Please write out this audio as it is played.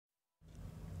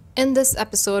In this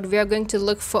episode, we are going to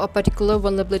look for a particular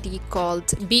vulnerability called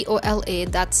BOLA,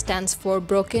 that stands for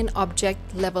Broken Object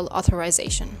Level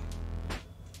Authorization.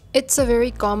 It's a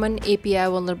very common API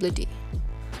vulnerability.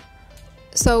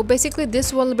 So basically,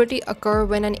 this vulnerability occurs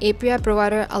when an API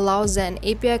provider allows an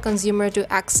API consumer to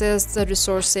access the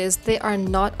resources they are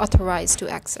not authorized to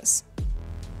access.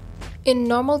 In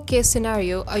normal case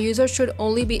scenario, a user should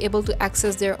only be able to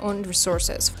access their own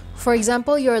resources. For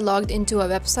example, you're logged into a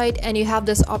website and you have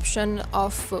this option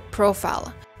of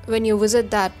profile. When you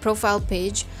visit that profile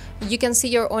page, you can see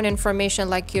your own information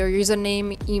like your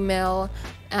username, email,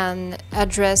 and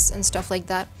address and stuff like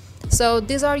that. So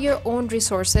these are your own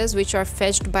resources which are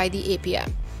fetched by the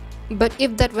API. But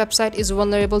if that website is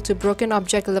vulnerable to broken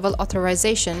object level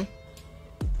authorization,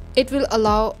 it will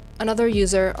allow another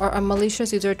user or a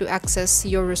malicious user to access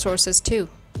your resources too.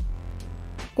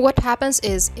 What happens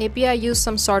is API use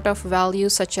some sort of value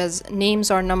such as names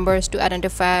or numbers to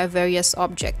identify various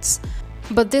objects.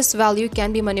 But this value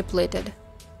can be manipulated.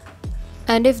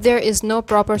 And if there is no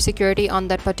proper security on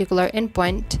that particular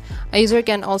endpoint, a user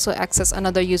can also access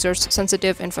another user's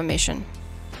sensitive information.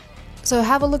 So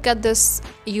have a look at this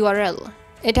URL.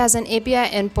 It has an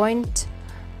API endpoint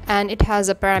and it has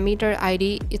a parameter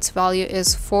ID. Its value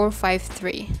is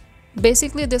 453.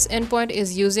 Basically, this endpoint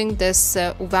is using this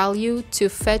value to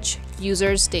fetch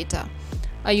users' data,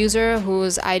 a user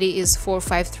whose ID is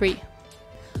 453.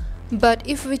 But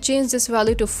if we change this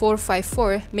value to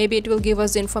 454, maybe it will give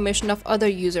us the information of other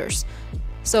users.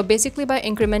 So basically, by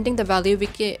incrementing the value,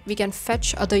 we can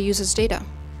fetch other users' data.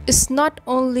 It's not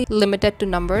only limited to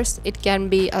numbers, it can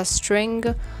be a string,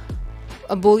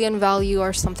 a boolean value,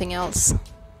 or something else.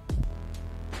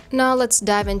 Now let's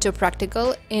dive into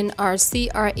practical in our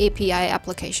crAPI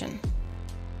application.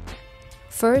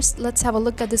 First, let's have a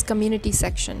look at this community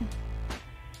section.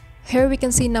 Here we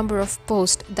can see number of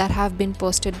posts that have been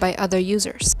posted by other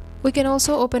users. We can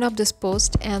also open up this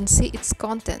post and see its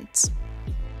contents.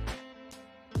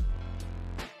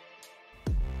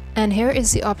 And here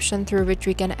is the option through which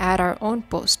we can add our own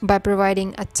post by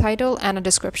providing a title and a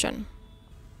description.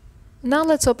 Now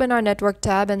let's open our network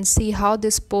tab and see how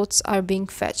these posts are being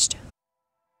fetched.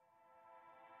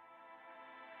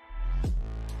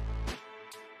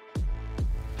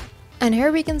 And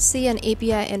here we can see an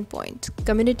API endpoint,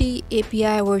 Community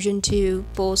API version 2,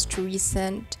 post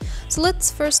recent. So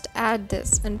let's first add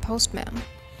this in Postman.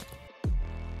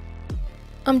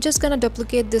 I'm just gonna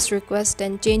duplicate this request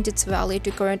and change its value to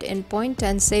current endpoint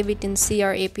and save it in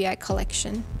crAPI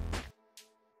collection.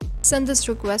 Send this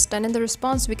request and in the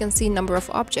response we can see number of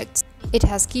objects. It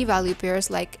has key value pairs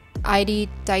like ID,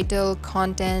 title,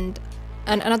 content,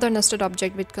 and another nested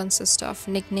object which consists of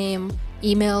nickname,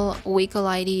 email, vehicle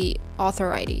ID,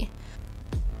 author ID.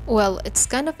 Well, it's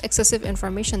kind of excessive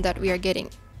information that we are getting.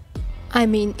 I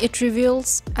mean, it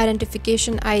reveals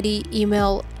identification ID,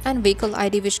 email, and vehicle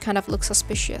ID, which kind of looks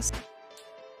suspicious.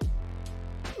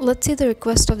 Let's see the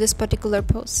request of this particular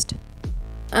post.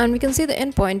 And we can see the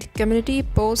endpoint, community,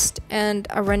 post, and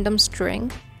a random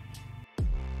string.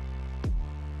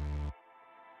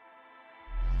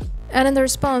 And in the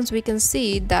response, we can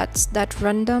see that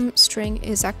random string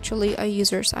is actually a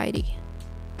user's ID.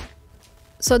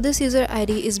 So this user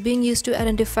ID is being used to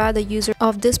identify the user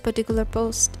of this particular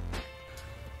post.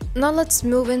 Now let's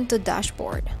move into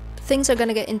dashboard. Things are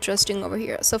gonna get interesting over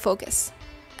here, so focus.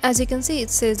 As you can see,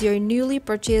 it says your newly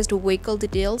purchased vehicle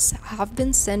details have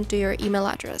been sent to your email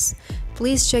address.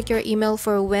 Please check your email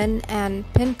for VIN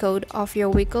and PIN code of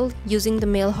your vehicle using the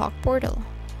Mailhawk portal.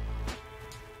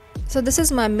 So this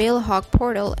is my Mailhawk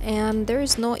portal and there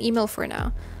is no email for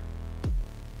now.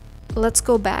 Let's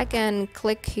go back and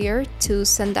click here to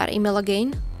send that email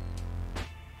again.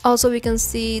 Also, we can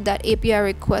see that API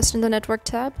request in the network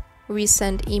tab,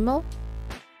 resend email.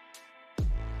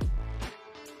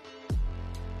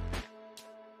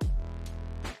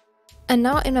 And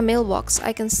now in a mailbox,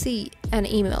 I can see an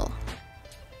email.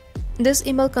 This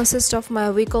email consists of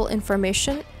my vehicle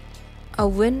information, a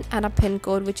VIN, and a PIN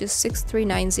code, which is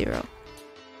 6390.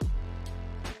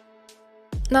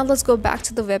 Now let's go back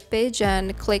to the web page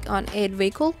and click on Add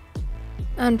Vehicle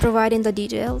and provide in the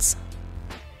details.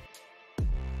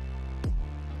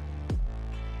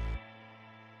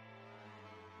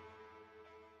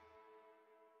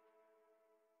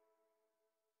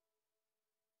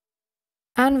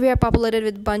 And we are populated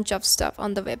with a bunch of stuff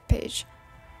on the web page.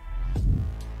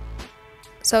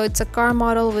 So it's a car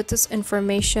model with this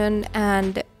information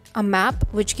and a map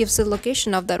which gives the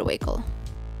location of that vehicle.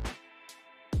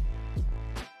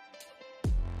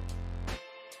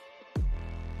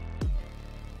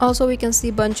 Also, we can see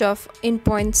a bunch of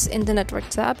endpoints in the network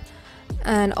tab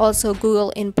and also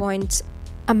Google endpoints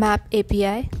a map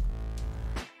API,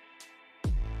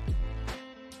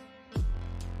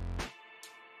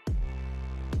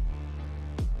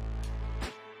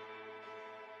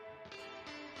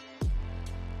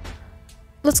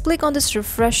 let's click on this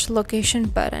refresh location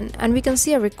button and we can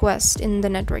see a request in the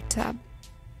network tab.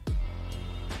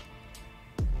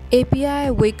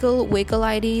 API vehicle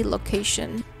ID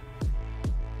location.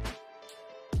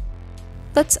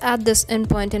 Let's add this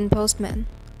endpoint in Postman.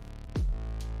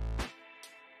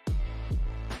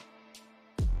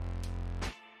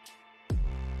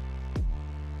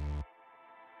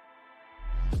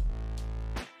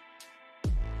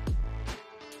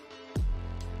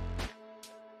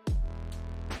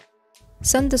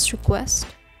 Send this request.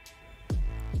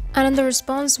 And in the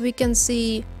response, we can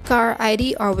see car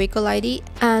ID or vehicle ID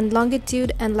and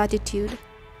longitude and latitude,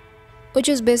 which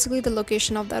is basically the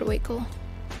location of that vehicle.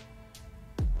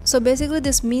 So basically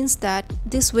this means that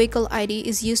this vehicle ID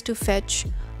is used to fetch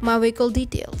my vehicle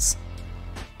details.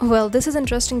 Well, this is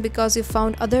interesting because we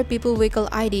found other people vehicle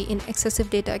ID in excessive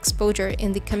data exposure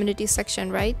in the community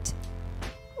section, right?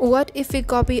 What if we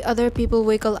copy other people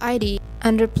vehicle ID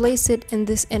and replace it in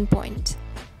this endpoint?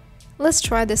 Let's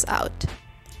try this out.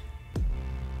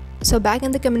 So back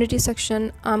in the community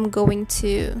section, I'm going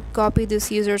to copy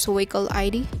this user's vehicle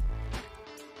ID.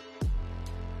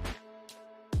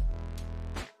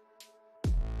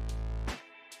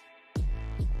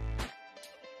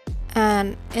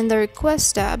 And in the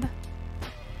request tab,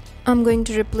 I'm going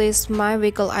to replace my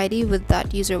vehicle ID with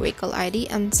that user vehicle ID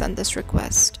and send this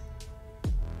request.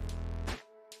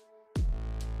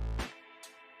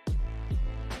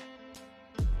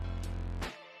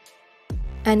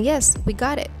 And yes, we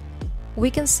got it. We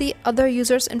can see other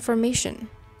users' information,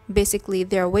 basically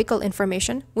their vehicle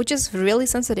information, which is really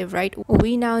sensitive, right?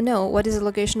 We now know what is the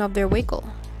location of their vehicle.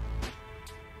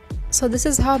 So this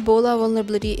is how BOLA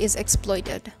vulnerability is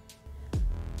exploited.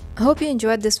 I hope you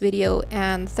enjoyed this video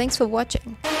and thanks for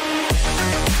watching.